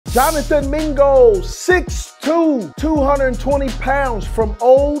Jonathan Mingo, 6'2", 220 pounds from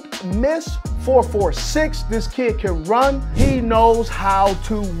Ole Miss, 4'6". This kid can run. He knows how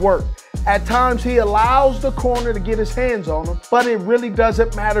to work. At times, he allows the corner to get his hands on him, but it really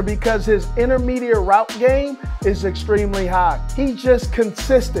doesn't matter because his intermediate route game is extremely high. He's just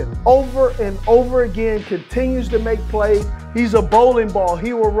consistent over and over again, continues to make plays. He's a bowling ball.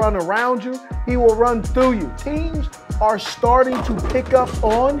 He will run around you. He will run through you. Teams are starting to pick up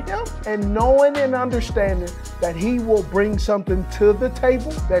on him and knowing and understanding that he will bring something to the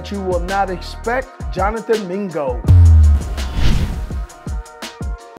table that you will not expect. Jonathan Mingo.